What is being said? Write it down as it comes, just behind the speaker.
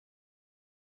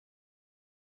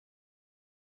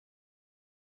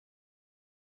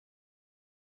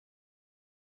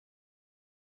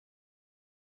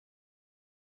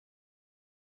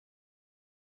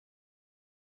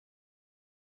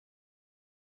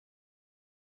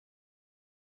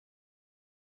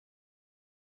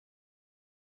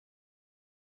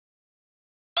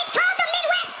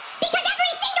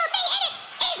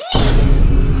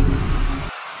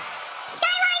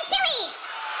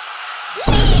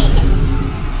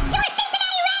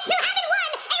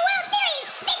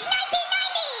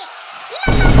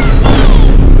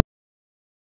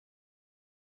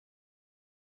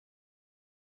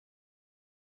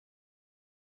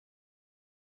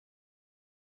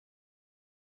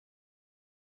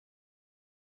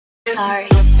Sorry,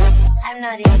 I'm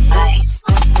not in advice.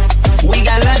 We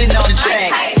got London on the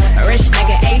track. A rich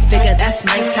nigga, 8-figure, that's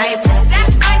my type.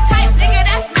 That's my type, nigga,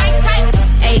 that's my type.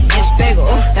 8-inch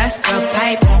bagel, that's the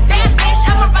pipe. That bitch,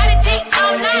 I'ma ride a dick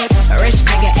all night. A rich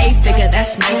nigga, 8-figure,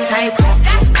 that's my type.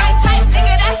 That's my type,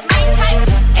 nigga, that's my type.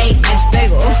 8-inch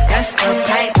bagel, that's the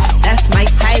pipe. That's my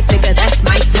type, nigga, that's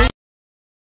my type.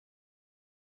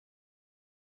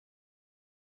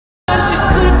 She's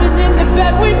sleeping in the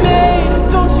bed we made.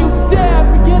 Don't you dare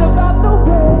forget about the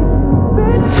way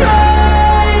you've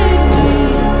betrayed me.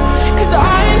 'Cause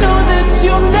I know that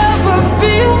you'll never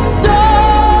feel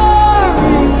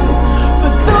sorry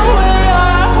for the way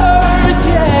I hurt,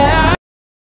 yeah.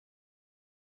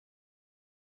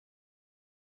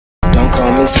 Don't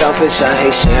call me selfish, I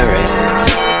hate sharing.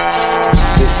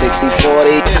 It's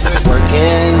 60-40,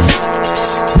 working.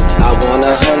 I want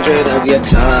 100 of your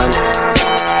time,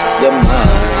 your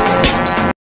mind.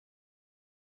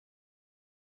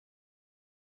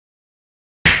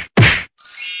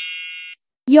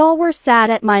 Y'all were sad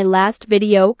at my last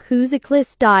video cause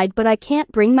Eclipse died, but I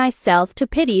can't bring myself to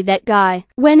pity that guy.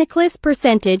 When Eclipse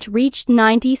percentage reached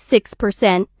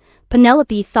 96%,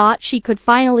 Penelope thought she could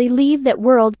finally leave that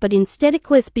world, but instead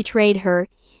Eclipse betrayed her.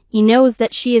 He knows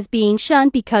that she is being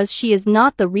shunned because she is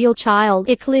not the real child.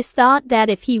 Eclipse thought that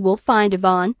if he will find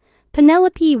Yvonne,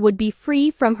 Penelope would be free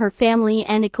from her family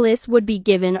and Eclipse would be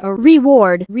given a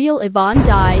reward. Real Yvonne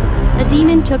died. A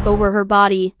demon took over her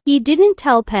body. He didn't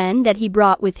tell Pen that he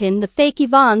brought with him the fake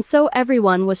Yvonne, so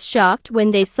everyone was shocked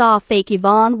when they saw fake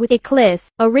Yvonne with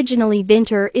Eclipse. Originally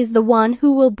Winter is the one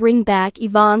who will bring back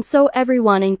Yvonne, so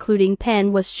everyone including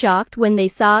Pen was shocked when they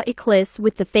saw Eclipse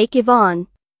with the fake Yvonne.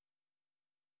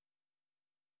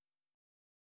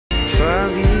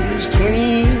 5 years,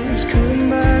 20 years, coming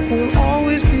back will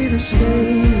always be the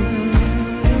same.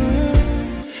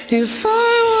 If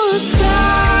I was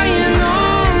dying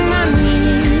on my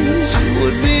knees, you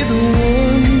would be the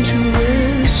one to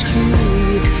rescue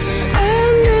me.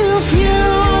 And if you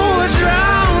were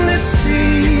drowned at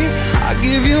sea, I'd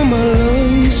give you my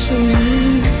lungs so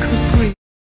you could breathe.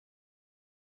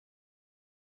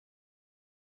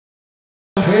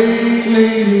 Hey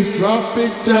ladies, drop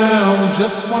it down.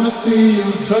 Just wanna see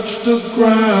you touch the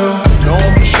ground.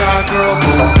 Don't be shy, girl,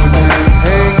 move your dance.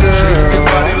 Hey girl, shake your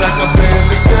body like a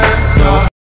belly dancer.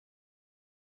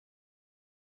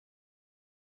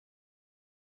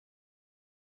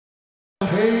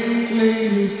 Hey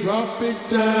ladies, drop it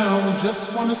down.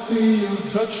 Just wanna see you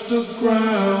touch the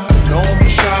ground. Don't be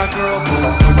shy, girl,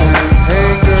 move your dance.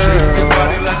 Hey girl, shake your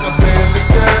body like a belly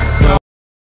dancer.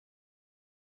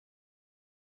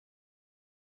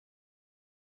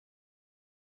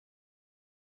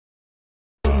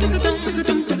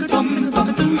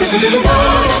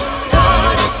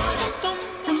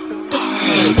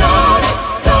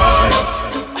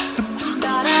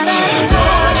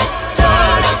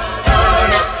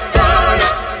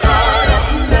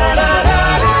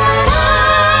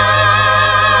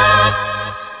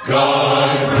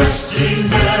 God rest ye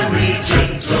merry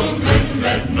gentlemen,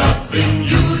 let nothing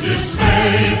you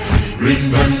dismay.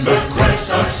 Remember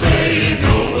Christ our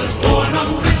Savior was born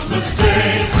on Christmas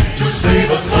Day to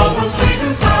save us all from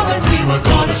Satan's power when we were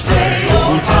gone astray.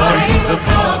 Oh, tidings of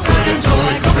comfort and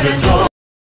joy, comfort and joy.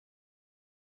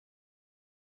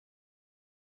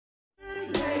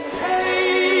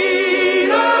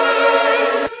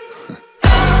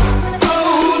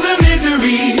 Oh, the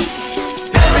misery.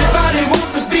 Everybody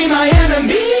wants to be my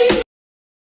enemy.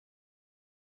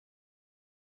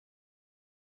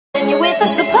 When you're with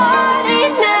us, the party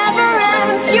never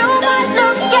ends. You might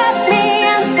look at me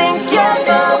and think you're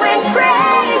going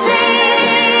crazy.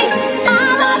 I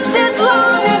lost it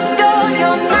long ago,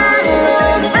 you're not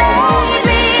alone,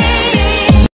 baby.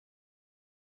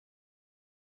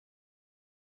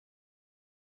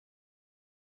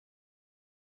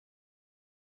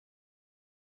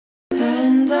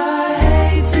 And I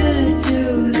hate to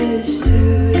do this to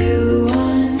you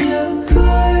on your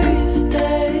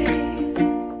birthday.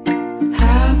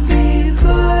 Happy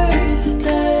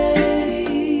birthday,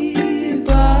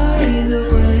 by the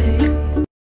way.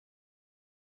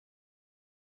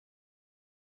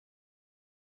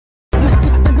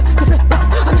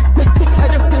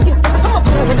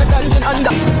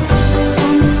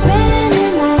 I'm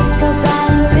spinning like a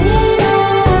ballerina.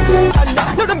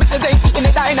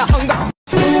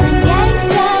 Feeling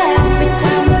gangsta every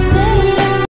time I see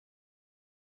you.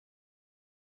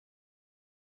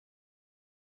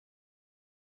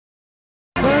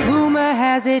 But rumor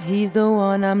has it he's the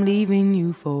one I'm leaving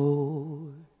you for.